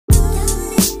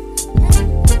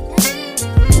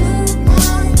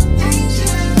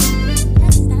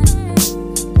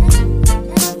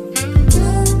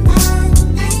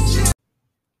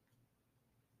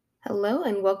Hello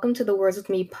and welcome to the Words with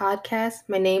Me podcast.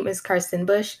 My name is Carson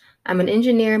Bush. I'm an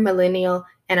engineer, millennial,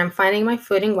 and I'm finding my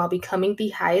footing while becoming the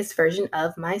highest version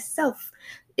of myself.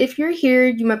 If you're here,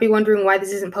 you might be wondering why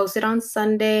this isn't posted on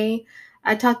Sunday.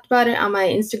 I talked about it on my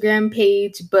Instagram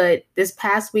page, but this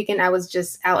past weekend I was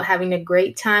just out having a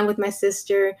great time with my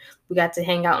sister. We got to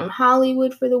hang out in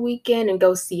Hollywood for the weekend and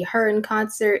go see her in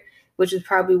concert, which was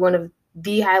probably one of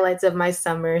the highlights of my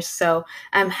summer. So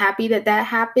I'm happy that that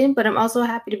happened, but I'm also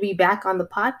happy to be back on the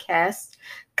podcast,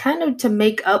 kind of to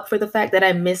make up for the fact that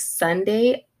I missed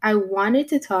Sunday. I wanted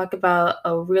to talk about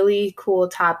a really cool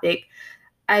topic.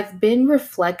 I've been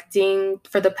reflecting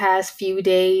for the past few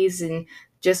days and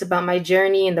just about my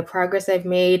journey and the progress I've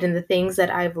made and the things that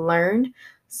I've learned.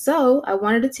 So, I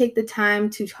wanted to take the time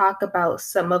to talk about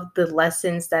some of the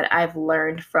lessons that I've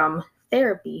learned from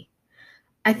therapy.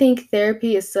 I think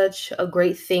therapy is such a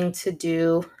great thing to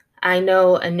do. I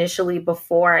know initially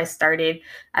before I started,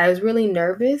 I was really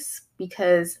nervous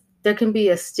because there can be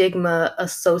a stigma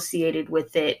associated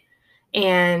with it.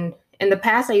 And in the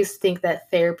past, I used to think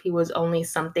that therapy was only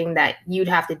something that you'd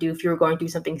have to do if you were going through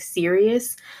something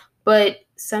serious. But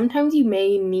sometimes you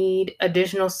may need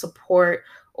additional support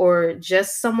or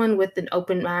just someone with an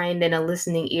open mind and a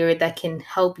listening ear that can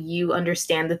help you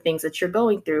understand the things that you're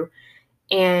going through.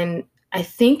 And I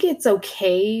think it's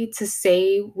okay to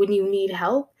say when you need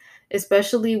help,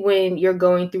 especially when you're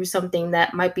going through something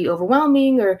that might be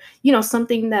overwhelming or,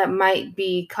 something that might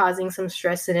be causing some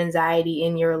stress and anxiety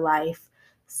in your life.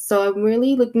 So I'm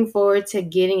really looking forward to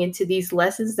getting into these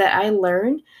lessons that I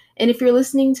learned. And if you're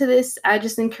listening to this, I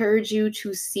just encourage you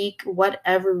to seek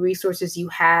whatever resources you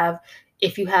have.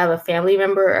 If you have a family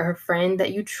member or a friend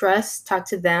that you trust, talk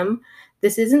to them.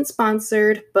 This isn't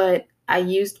sponsored, but I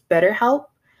used BetterHelp.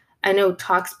 I know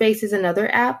Talkspace is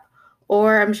another app,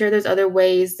 or I'm sure there's other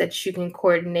ways that you can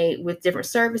coordinate with different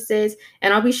services.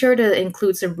 And I'll be sure to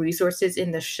include some resources in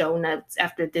the show notes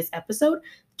after this episode,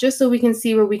 just so we can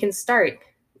see where we can start.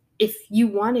 If you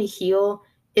want to heal,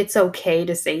 it's okay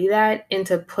to say that and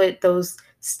to put those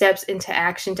steps into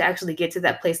action to actually get to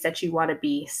that place that you want to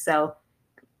be. So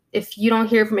if you don't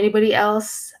hear from anybody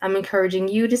else, I'm encouraging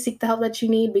you to seek the help that you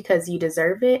need because you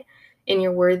deserve it and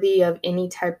you're worthy of any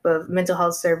type of mental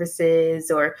health services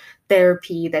or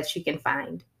therapy that you can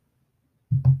find.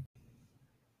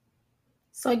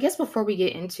 So, I guess before we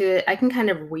get into it, I can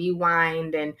kind of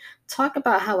rewind and talk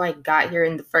about how I got here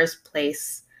in the first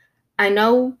place. I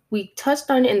know we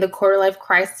touched on it in the quarter life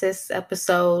crisis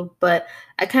episode, but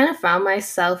I kind of found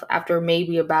myself after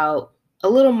maybe about a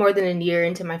little more than a year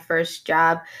into my first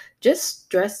job, just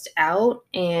stressed out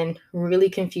and really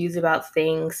confused about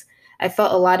things. I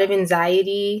felt a lot of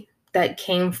anxiety that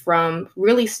came from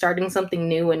really starting something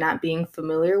new and not being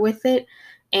familiar with it.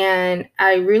 And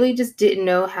I really just didn't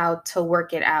know how to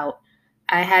work it out.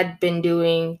 I had been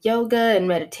doing yoga and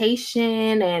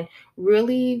meditation and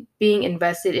really being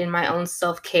invested in my own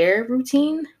self-care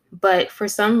routine, but for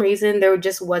some reason there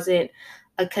just wasn't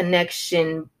a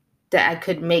connection that I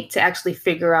could make to actually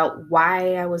figure out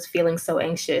why I was feeling so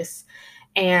anxious.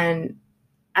 And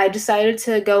I decided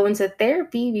to go into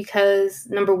therapy because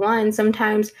number one,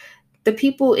 sometimes the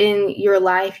people in your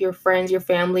life, your friends, your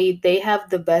family, they have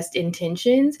the best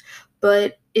intentions,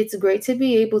 but it's great to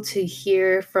be able to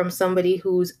hear from somebody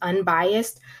who's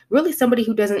unbiased, really somebody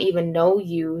who doesn't even know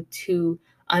you, to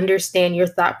understand your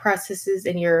thought processes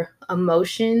and your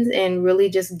emotions and really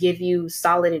just give you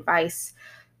solid advice.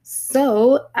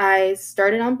 So I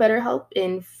started on BetterHelp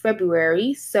in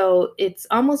February. So it's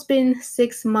almost been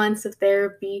 6 months of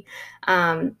therapy,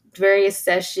 various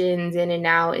sessions in and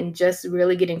out, and just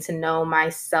really getting to know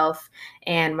myself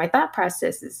and my thought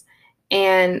processes.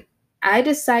 And I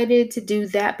decided to do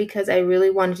that because I really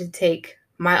wanted to take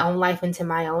my own life into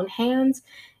my own hands.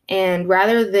 And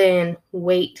rather than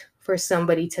wait for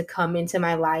somebody to come into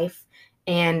my life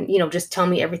and, just tell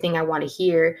me everything I want to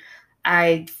hear,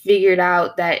 I figured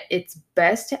out that it's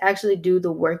best to actually do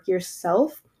the work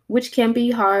yourself, which can be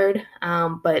hard.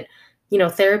 But,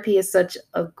 therapy is such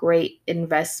a great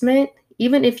investment.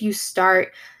 Even if you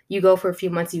start, you go for a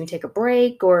few months, you can take a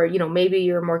break, or, maybe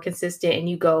you're more consistent and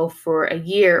you go for a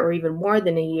year or even more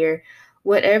than a year.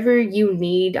 Whatever you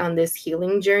need on this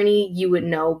healing journey, you would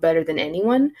know better than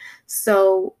anyone.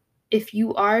 So, if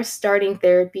you are starting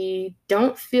therapy,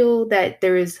 don't feel that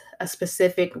there is a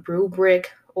specific rubric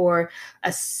or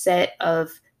a set of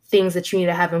things that you need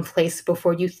to have in place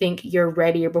before you think you're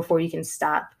ready or before you can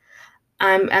stop.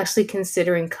 I'm actually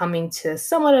considering coming to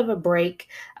somewhat of a break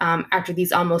after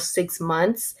these almost 6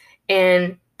 months.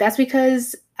 And that's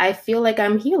because I feel like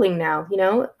I'm healing now,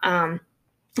 and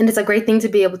it's a great thing to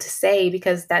be able to say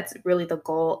because that's really the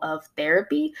goal of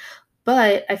therapy.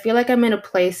 But I feel like I'm in a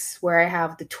place where I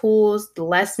have the tools, the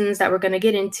lessons that we're going to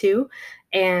get into,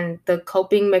 and the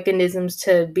coping mechanisms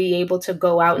to be able to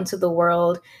go out into the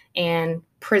world and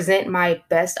present my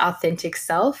best authentic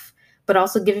self, but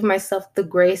also giving myself the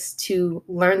grace to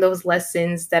learn those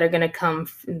lessons that are going to come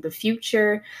in the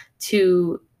future,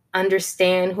 to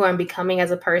understand who I'm becoming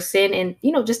as a person, and,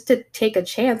 just to take a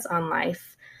chance on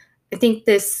life. I think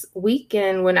this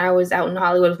weekend when I was out in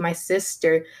Hollywood with my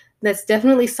sister, that's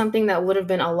definitely something that would have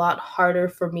been a lot harder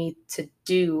for me to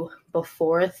do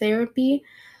before therapy.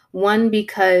 One,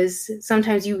 because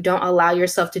sometimes you don't allow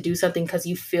yourself to do something because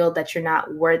you feel that you're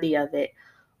not worthy of it.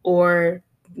 Or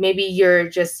maybe you're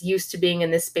just used to being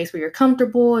in this space where you're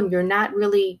comfortable and you're not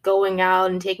really going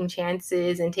out and taking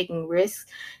chances and taking risks,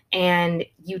 and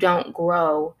you don't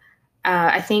grow.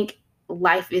 I think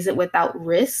life isn't without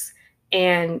risks,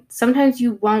 and sometimes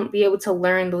you won't be able to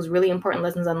learn those really important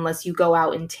lessons unless you go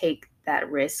out and take that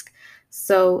risk.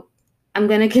 So I'm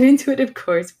going to get into it, of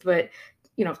course, but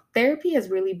therapy has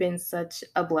really been such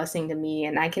a blessing to me,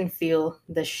 and I can feel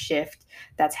the shift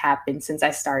that's happened since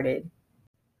I started.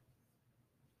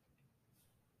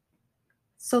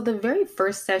 So the very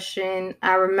first session,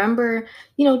 I remember,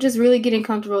 just really getting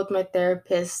comfortable with my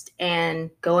therapist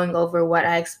and going over what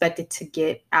I expected to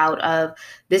get out of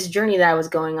this journey that I was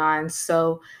going on.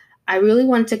 So I really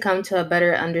wanted to come to a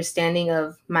better understanding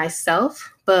of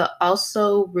myself, but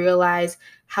also realize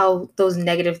how those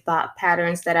negative thought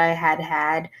patterns that I had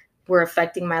had were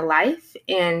affecting my life,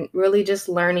 and really just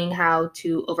learning how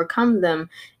to overcome them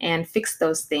and fix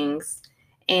those things.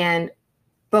 And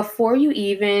before you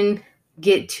even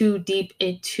get too deep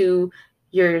into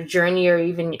your journey or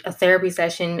even a therapy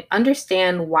session,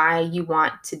 understand why you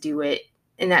want to do it.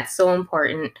 And that's so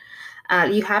important.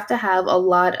 You have to have a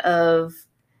lot of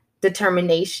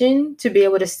determination to be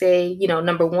able to say,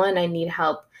 number one, I need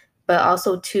help, but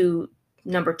also to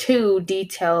number two,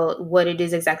 detail what it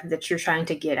is exactly that you're trying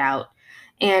to get out.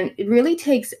 And it really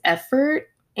takes effort,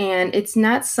 and it's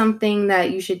not something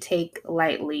that you should take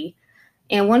lightly.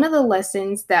 And one of the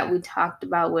lessons that we talked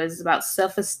about was about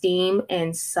self esteem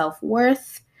and self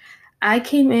worth. I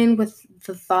came in with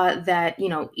the thought that,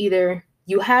 either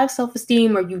you have self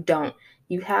esteem or you don't,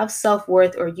 you have self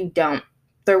worth or you don't.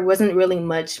 There wasn't really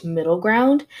much middle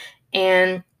ground.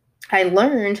 And I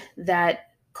learned that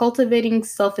cultivating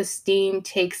self esteem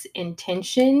takes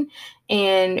intention,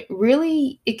 and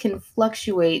really it can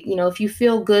fluctuate. If you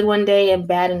feel good one day and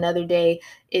bad another day,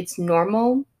 it's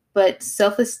normal. But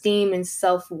self esteem and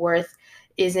self worth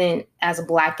isn't as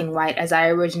black and white as I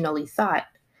originally thought.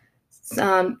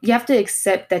 You have to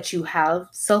accept that you have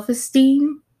self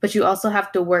esteem, but you also have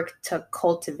to work to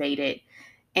cultivate it.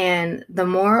 And the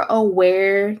more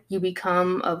aware you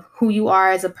become of who you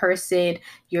are as a person,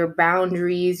 your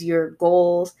boundaries, your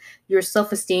goals, your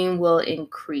self esteem will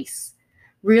increase.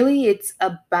 Really, it's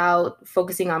about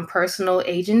focusing on personal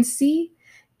agency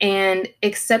and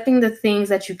accepting the things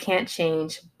that you can't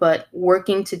change, but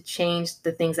working to change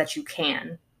the things that you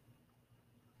can.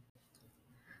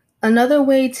 Another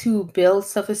way to build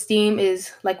self esteem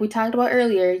is, like we talked about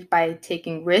earlier, by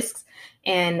taking risks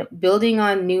and building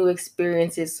on new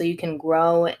experiences so you can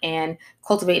grow and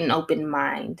cultivate an open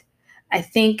mind. I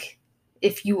think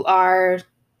if you are,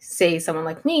 say, someone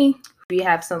like me, you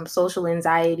have some social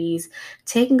anxieties,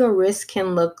 taking a risk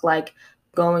can look like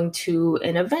going to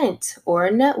an event or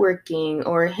networking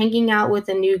or hanging out with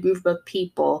a new group of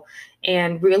people,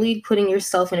 and really putting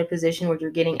yourself in a position where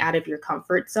you're getting out of your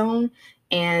comfort zone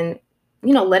and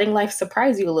letting life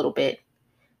surprise you a little bit.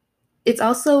 It's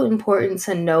also important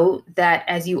to note that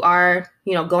as you are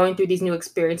going through these new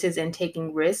experiences and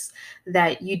taking risks,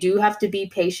 that you do have to be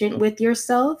patient with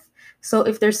yourself. So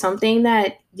if there's something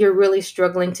that you're really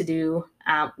struggling to do,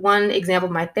 one example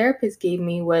my therapist gave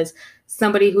me was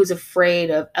somebody who's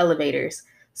afraid of elevators.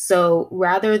 So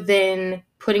rather than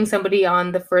putting somebody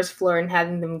on the first floor and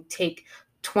having them take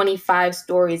 25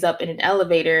 stories up in an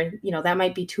elevator, that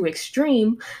might be too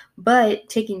extreme. But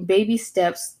taking baby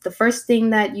steps, the first thing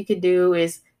that you could do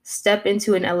is step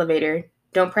into an elevator.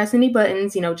 Don't press any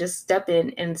buttons, just step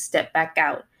in and step back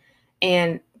out.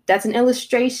 And that's an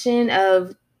illustration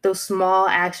of those small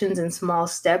actions and small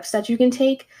steps that you can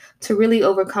take to really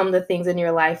overcome the things in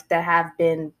your life that have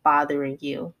been bothering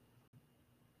you.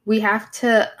 We have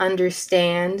to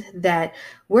understand that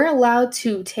we're allowed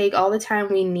to take all the time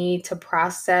we need to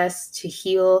process, to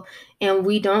heal, and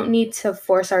we don't need to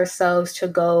force ourselves to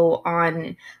go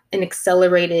on an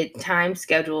accelerated time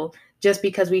schedule just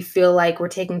because we feel like we're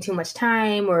taking too much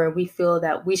time or we feel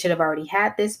that we should have already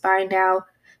had this by now.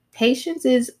 Patience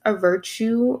is a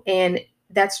virtue, and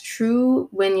That's true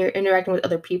when you're interacting with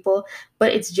other people,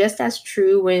 but it's just as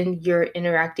true when you're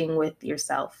interacting with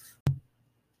yourself.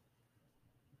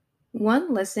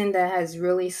 One lesson that has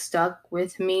really stuck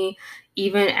with me,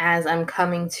 even as I'm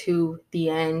coming to the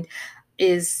end,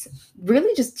 is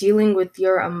really just dealing with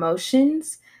your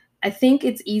emotions. I think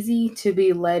it's easy to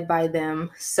be led by them.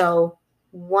 So,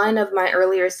 one of my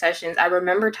earlier sessions, I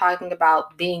remember talking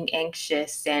about being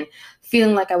anxious and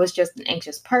feeling like I was just an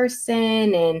anxious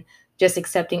person and just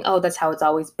accepting, oh, that's how it's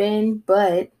always been.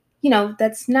 But,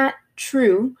 that's not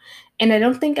true. And I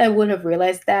don't think I would have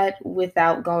realized that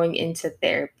without going into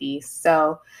therapy.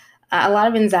 So, a lot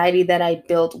of anxiety that I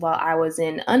built while I was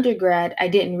in undergrad, I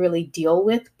didn't really deal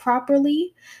with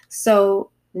properly.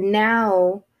 So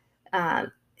now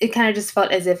it kind of just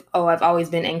felt as if, oh, I've always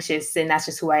been anxious and that's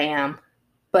just who I am.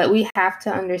 But we have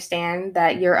to understand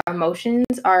that your emotions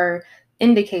are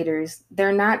indicators,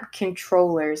 they're not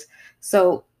controllers.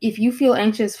 So if you feel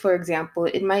anxious, for example,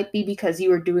 it might be because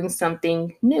you are doing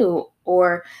something new,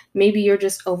 or maybe you're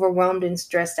just overwhelmed and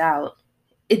stressed out.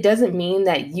 It doesn't mean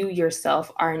that you yourself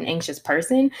are an anxious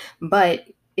person, but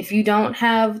if you don't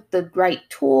have the right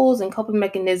tools and coping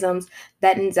mechanisms,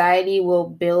 that anxiety will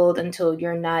build until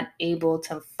you're not able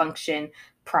to function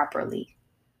properly.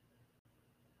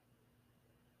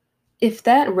 If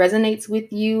that resonates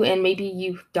with you and maybe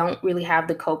you don't really have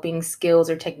the coping skills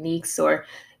or techniques, or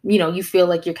you feel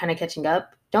like you're kind of catching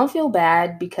up, don't feel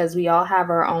bad because we all have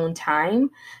our own time.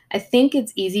 I think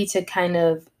it's easy to kind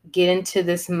of get into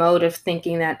this mode of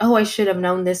thinking that, oh, I should have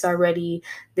known this already,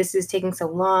 this is taking so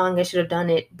long, I should have done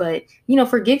it. But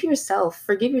forgive yourself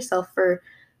for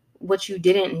what you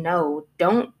didn't know.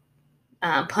 Don't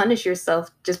punish yourself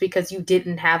just because you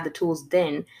didn't have the tools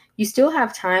then. You still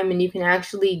have time and you can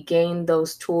actually gain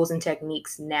those tools and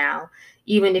techniques now,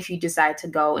 even if you decide to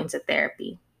go into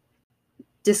therapy.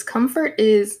 Discomfort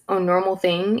is a normal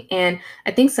thing. And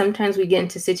I think sometimes we get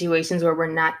into situations where we're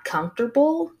not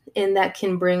comfortable, and that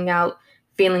can bring out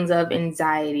feelings of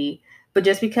anxiety. But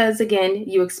just because, again,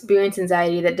 you experience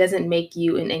anxiety, that doesn't make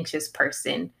you an anxious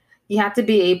person. You have to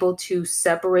be able to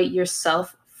separate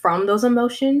yourself from those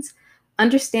emotions,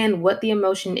 understand what the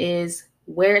emotion is,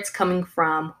 where it's coming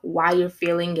from, why you're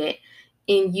feeling it,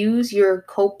 and use your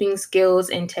coping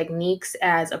skills and techniques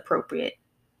as appropriate.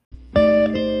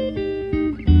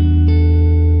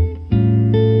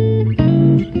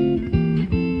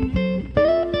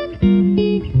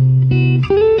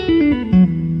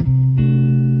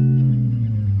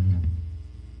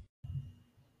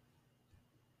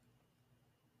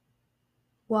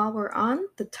 While we're on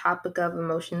the topic of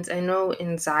emotions, I know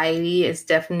anxiety is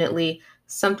definitely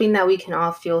something that we can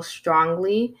all feel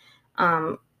strongly.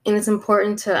 And it's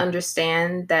important to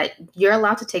understand that you're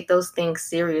allowed to take those things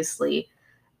seriously.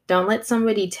 Don't let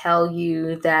somebody tell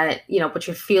you that, what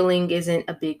you're feeling isn't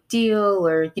a big deal,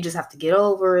 or you just have to get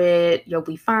over it, you'll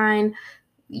be fine.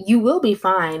 You will be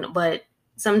fine, but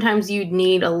sometimes you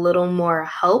need a little more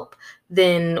help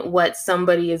than what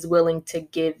somebody is willing to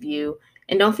give you.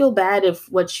 And don't feel bad if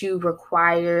what you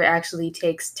require actually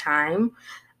takes time.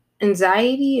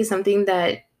 Anxiety is something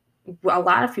that a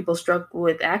lot of people struggle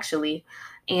with, actually.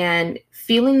 And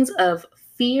feelings of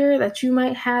fear that you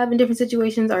might have in different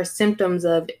situations are symptoms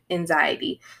of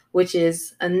anxiety, which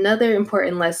is another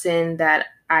important lesson that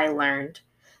I learned.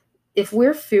 If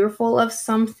we're fearful of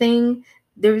something,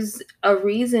 there's a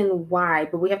reason why,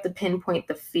 but we have to pinpoint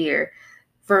the fear.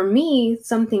 For me,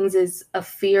 some things is a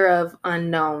fear of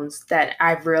unknowns that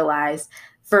I've realized.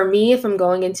 For me, if I'm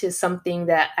going into something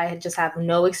that I just have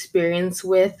no experience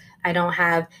with, I don't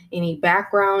have any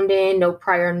background in, no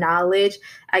prior knowledge,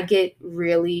 I get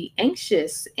really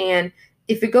anxious. And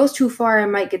if it goes too far, I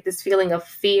might get this feeling of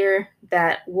fear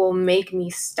that will make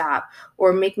me stop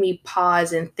or make me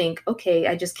pause and think, okay,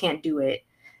 I just can't do it.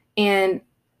 And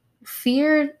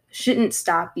fear shouldn't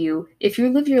stop you. If you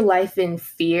live your life in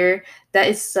fear, that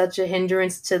is such a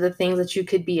hindrance to the things that you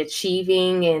could be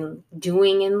achieving and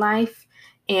doing in life.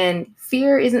 And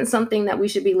fear isn't something that we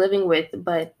should be living with,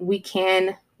 but we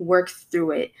can work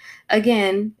through it.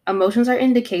 Again, emotions are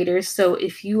indicators. So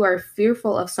if you are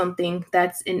fearful of something,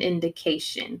 that's an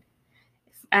indication.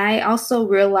 I also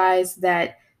realized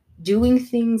that doing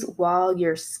things while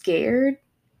you're scared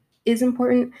is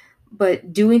important,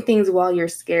 but doing things while you're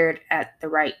scared at the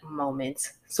right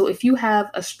moments. So if you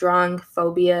have a strong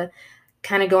phobia,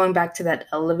 kind of going back to that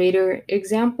elevator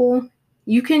example,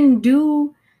 you can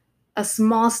do a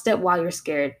small step while you're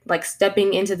scared, like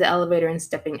stepping into the elevator and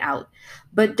stepping out.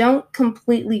 But don't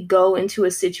completely go into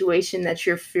a situation that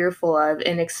you're fearful of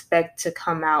and expect to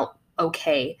come out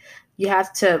okay. You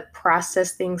have to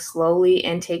process things slowly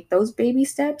and take those baby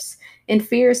steps. And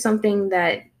fear is something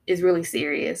that is really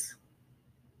serious.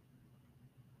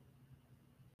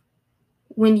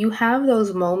 When you have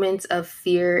those moments of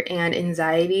fear and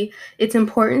anxiety, it's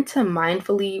important to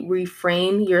mindfully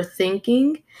reframe your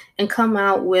thinking and come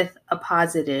out with a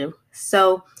positive.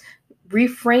 So,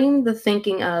 reframe the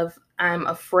thinking of I'm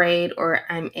afraid or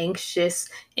I'm anxious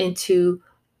into,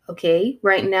 okay,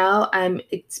 right now I'm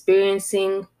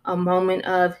experiencing a moment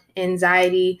of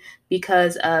anxiety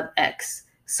because of X.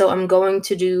 So I'm going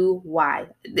to do Y.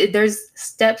 There's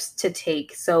steps to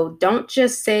take. So don't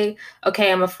just say, okay,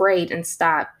 I'm afraid and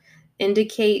stop.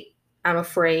 Indicate I'm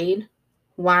afraid.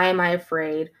 Why am I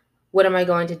afraid? What am I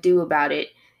going to do about it?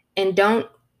 And don't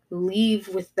leave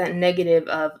with that negative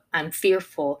of I'm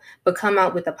fearful, but come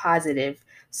out with a positive.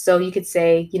 So you could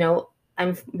say,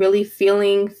 I'm really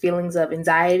feeling feelings of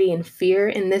anxiety and fear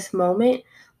in this moment,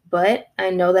 but I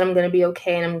know that I'm going to be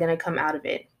okay and I'm going to come out of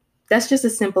it. That's just a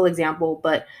simple example,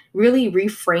 but really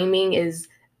reframing is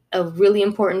a really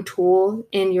important tool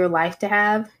in your life to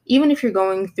have. Even if you're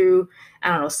going through, I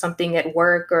don't know, something at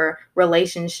work or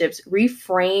relationships,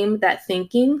 reframe that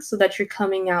thinking so that you're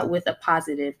coming out with a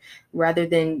positive rather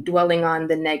than dwelling on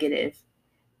the negative.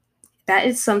 That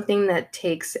is something that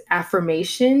takes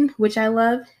affirmation, which I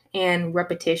love, and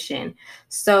repetition.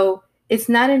 So it's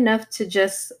not enough to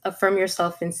just affirm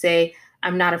yourself and say,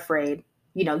 I'm not afraid.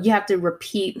 You have to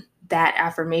repeat that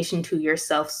affirmation to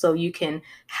yourself so you can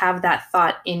have that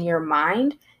thought in your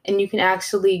mind and you can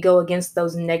actually go against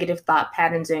those negative thought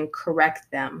patterns and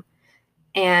correct them.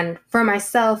 And for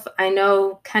myself, I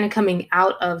know kind of coming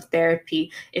out of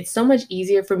therapy, it's so much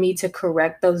easier for me to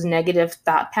correct those negative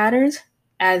thought patterns.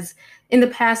 As in the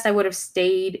past, I would have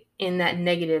stayed in that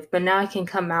negative, but now I can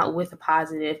come out with a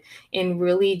positive and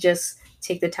really just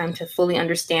take the time to fully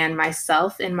understand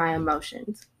myself and my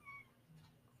emotions.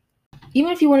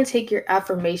 Even if you want to take your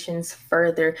affirmations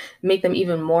further, make them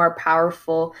even more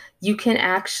powerful, you can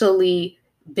actually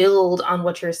build on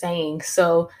what you're saying.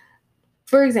 So,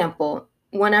 for example,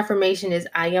 one affirmation is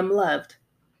I am loved.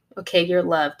 Okay, you're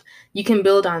loved. You can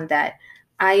build on that.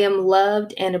 I am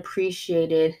loved and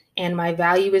appreciated, and my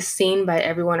value is seen by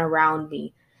everyone around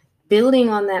me. Building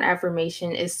on that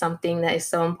affirmation is something that is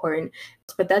so important.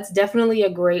 But that's definitely a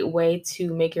great way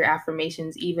to make your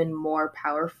affirmations even more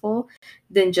powerful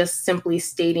than just simply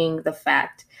stating the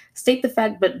fact. State the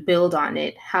fact, but build on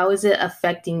it. How is it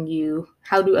affecting you?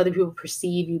 How do other people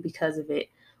perceive you because of it?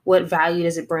 What value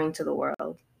does it bring to the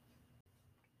world?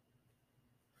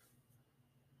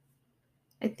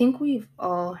 I think we've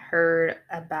all heard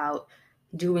about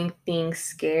doing things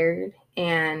scared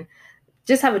and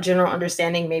just have a general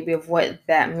understanding maybe of what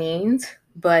that means.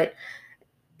 But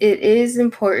it is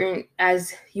important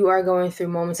as you are going through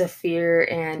moments of fear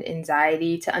and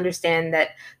anxiety to understand that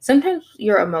sometimes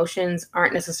your emotions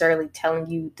aren't necessarily telling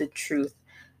you the truth.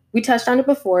 We touched on it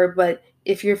before, but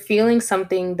if you're feeling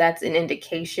something that's an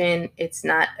indication, it's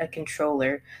not a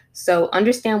controller. So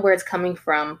understand where it's coming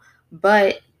from.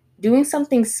 But doing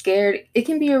something scared, it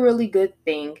can be a really good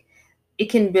thing.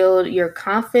 It can build your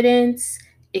confidence,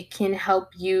 it can help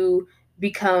you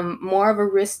become more of a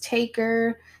risk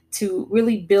taker to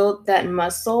really build that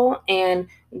muscle and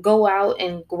go out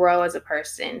and grow as a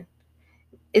person.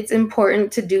 It's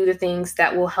important to do the things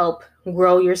that will help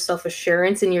grow your self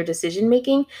assurance in your decision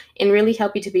making and really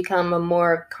help you to become a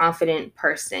more confident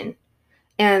person.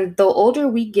 And the older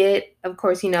we get, of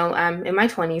course, I'm in my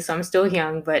 20s, so I'm still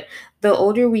young, but the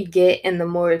older we get and the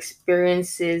more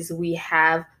experiences we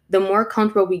have, the more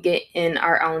comfortable we get in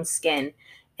our own skin.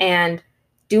 And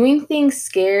doing things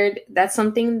scared, that's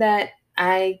something that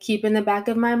I keep in the back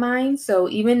of my mind. So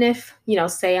even if,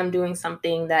 say I'm doing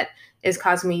something that is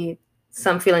causing me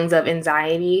some feelings of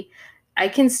anxiety, I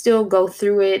can still go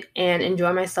through it and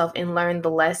enjoy myself and learn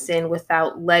the lesson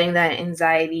without letting that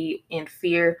anxiety and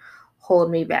fear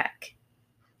hold me back.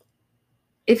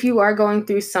 If you are going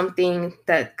through something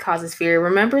that causes fear,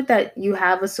 remember that you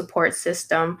have a support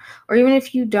system, or even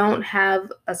if you don't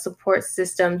have a support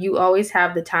system, you always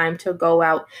have the time to go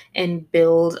out and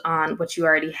build on what you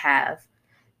already have.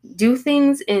 Do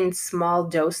things in small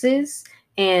doses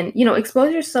and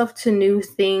expose yourself to new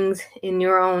things in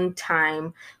your own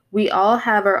time. We all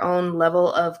have our own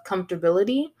level of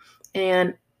comfortability,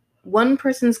 and one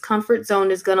person's comfort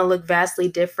zone is going to look vastly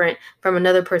different from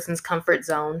another person's comfort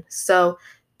zone. So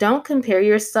don't compare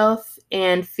yourself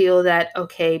and feel that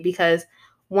okay, because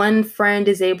one friend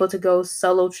is able to go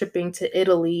solo tripping to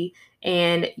Italy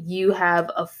and you have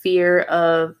a fear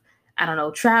of, I don't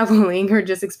know, traveling or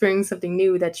just experiencing something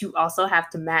new, that you also have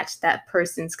to match that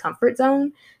person's comfort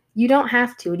zone. You don't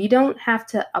have to. You don't have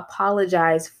to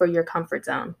apologize for your comfort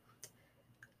zone.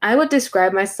 I would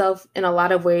describe myself in a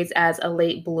lot of ways as a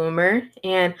late bloomer.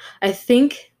 And I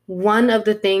think one of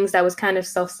the things that was kind of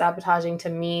self sabotaging to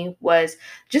me was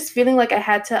just feeling like I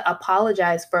had to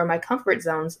apologize for my comfort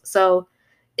zones. So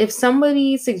if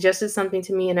somebody suggested something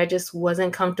to me and I just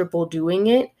wasn't comfortable doing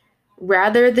it,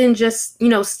 rather than just,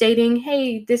 stating,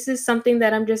 hey, this is something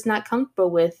that I'm just not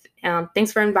comfortable with.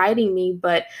 Thanks for inviting me,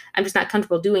 but I'm just not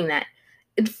comfortable doing that.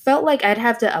 It felt like I'd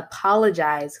have to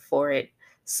apologize for it.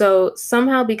 So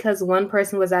somehow, because one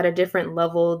person was at a different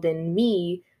level than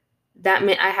me, that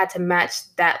meant I had to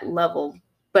match that level.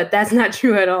 But that's not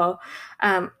true at all.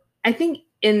 I think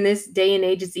in this day and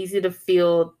age, it's easy to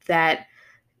feel that,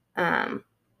 um,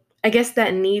 I guess,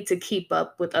 that need to keep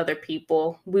up with other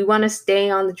people. We want to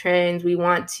stay on the trends. We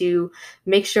want to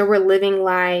make sure we're living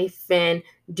life and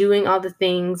doing all the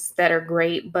things that are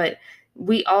great. But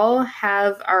we all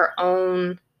have our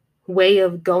own way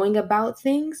of going about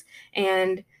things.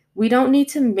 And we don't need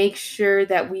to make sure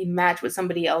that we match what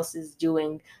somebody else is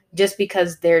doing just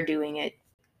because they're doing it.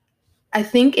 I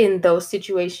think in those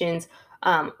situations,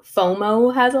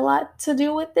 FOMO has a lot to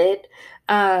do with it.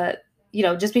 Uh,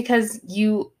 just because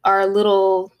you are a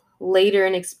little later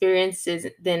in experiences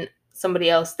than somebody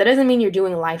else, that doesn't mean you're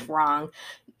doing life wrong.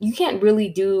 You can't really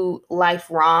do life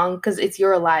wrong because it's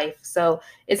your life. So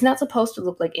it's not supposed to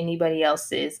look like anybody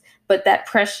else's. But that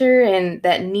pressure and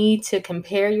that need to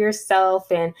compare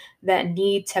yourself and that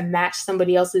need to match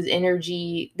somebody else's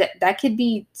energy, that could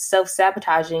be self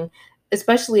sabotaging,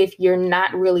 especially if you're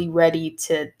not really ready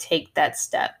to take that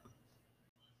step.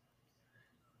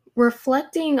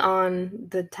 Reflecting on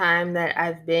the time that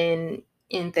I've been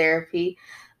in therapy,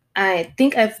 I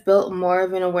think I've built more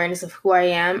of an awareness of who I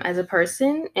am as a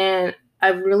person, and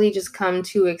I've really just come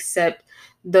to accept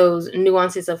those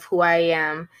nuances of who I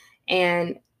am.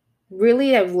 And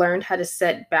really, I've learned how to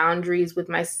set boundaries with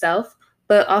myself,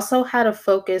 but also how to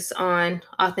focus on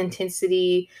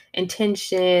authenticity,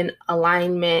 intention,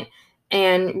 alignment,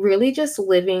 and really just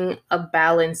living a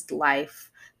balanced life.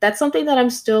 That's something that I'm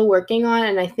still working on,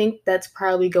 and I think that's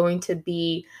probably going to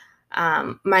be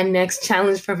my next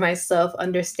challenge for myself,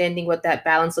 understanding what that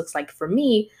balance looks like for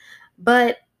me.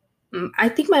 But I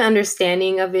think my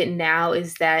understanding of it now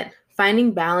is that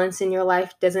finding balance in your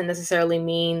life doesn't necessarily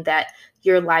mean that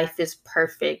your life is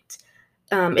perfect.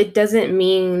 It doesn't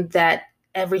mean that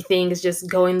everything is just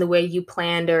going the way you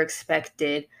planned or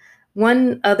expected.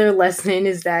 One other lesson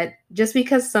is that just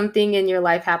because something in your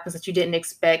life happens that you didn't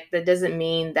expect, that doesn't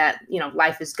mean that,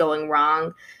 life is going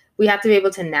wrong. We have to be able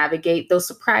to navigate those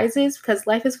surprises because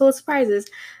life is full of surprises.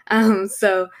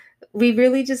 So we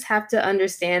really just have to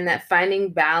understand that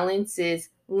finding balance is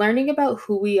learning about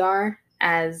who we are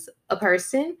as a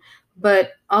person,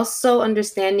 but also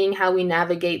understanding how we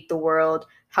navigate the world,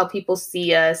 how people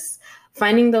see us,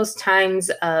 finding those times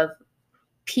of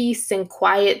peace and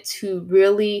quiet to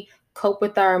really cope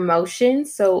with our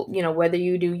emotions. So, whether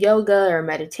you do yoga or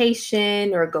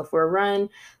meditation or go for a run,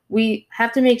 we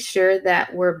have to make sure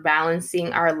that we're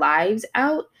balancing our lives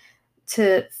out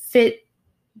to fit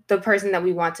the person that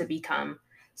we want to become.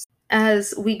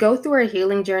 As we go through our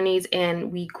healing journeys and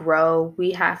we grow,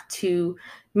 we have to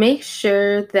make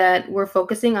sure that we're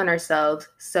focusing on ourselves.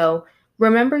 So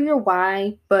remember your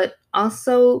why, but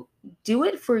also do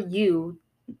it for you.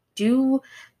 Do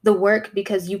the work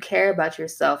because you care about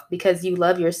yourself, because you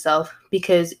love yourself,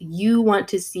 because you want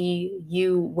to see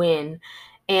you win.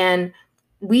 And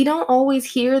we don't always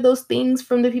hear those things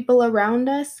from the people around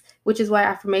us, which is why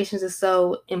affirmations is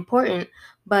so important.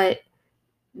 But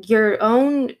your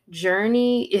own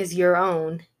journey is your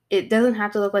own. It doesn't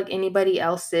have to look like anybody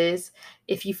else's.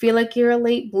 If you feel like you're a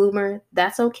late bloomer,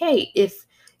 that's okay. If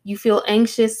you feel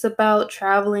anxious about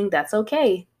traveling, that's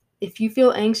okay. If you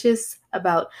feel anxious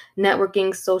about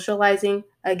networking, socializing,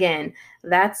 again,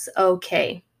 that's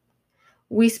okay.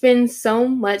 We spend so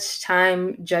much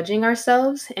time judging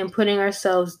ourselves and putting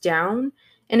ourselves down,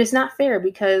 and it's not fair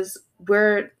because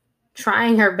we're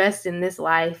trying our best in this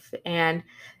life, and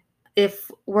if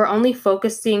we're only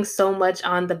focusing so much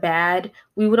on the bad,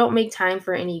 we don't make time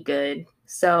for any good.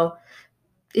 So,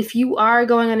 if you are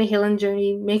going on a healing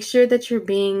journey, make sure that you're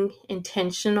being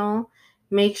intentional.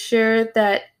 Make sure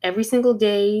that every single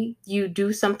day you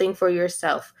do something for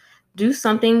yourself. Do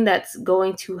something that's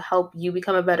going to help you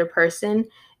become a better person,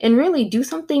 and really do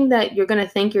something that you're going to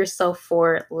thank yourself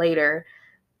for later.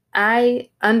 I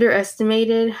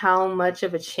underestimated how much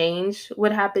of a change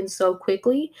would happen so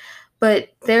quickly, but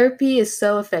therapy is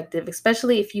so effective,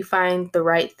 especially if you find the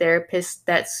right therapist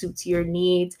that suits your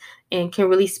needs and can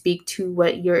really speak to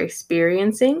what you're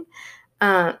experiencing.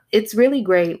 It's really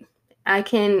great. I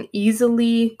can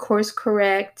easily course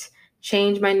correct,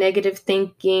 change my negative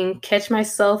thinking, catch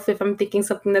myself if I'm thinking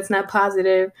something that's not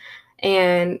positive,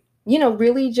 and,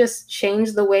 really just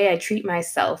change the way I treat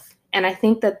myself. And I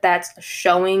think that that's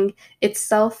showing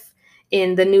itself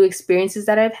in the new experiences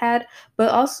that I've had, but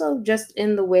also just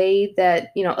in the way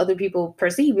that, other people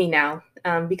perceive me now,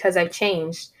 because I've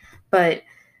changed. But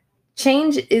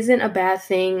change isn't a bad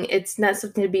thing. It's not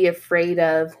something to be afraid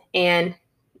of. And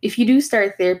if you do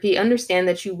start therapy, understand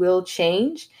that you will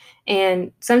change.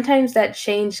 And sometimes that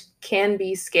change can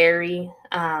be scary,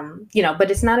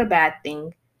 but it's not a bad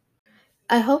thing.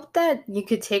 I hope that you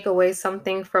could take away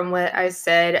something from what I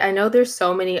said. I know there's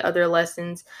so many other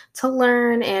lessons to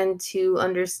learn and to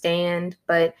understand,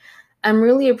 but I'm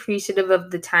really appreciative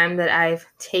of the time that I've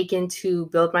taken to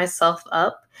build myself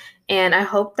up. And I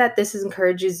hope that this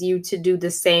encourages you to do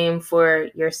the same for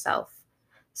yourself.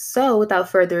 So, without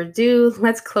further ado,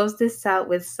 let's close this out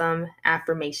with some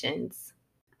affirmations.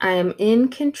 I am in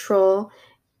control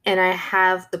and I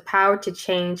have the power to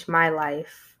change my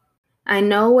life. I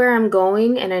know where I'm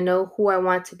going and I know who I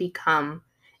want to become,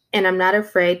 and I'm not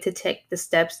afraid to take the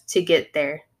steps to get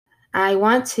there. I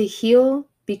want to heal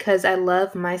because I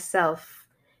love myself,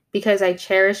 because I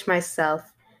cherish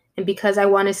myself, and because I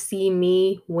want to see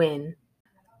me win.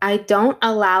 I don't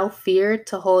allow fear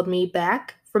to hold me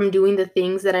back from doing the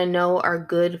things that I know are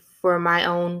good for my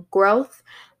own growth,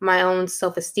 my own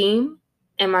self esteem,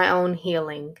 and my own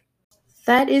healing.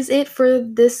 That is it for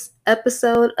this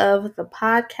episode of the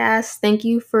podcast. Thank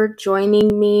you for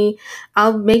joining me.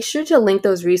 I'll make sure to link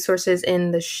those resources in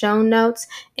the show notes,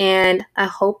 and I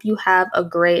hope you have a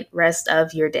great rest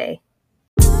of your day.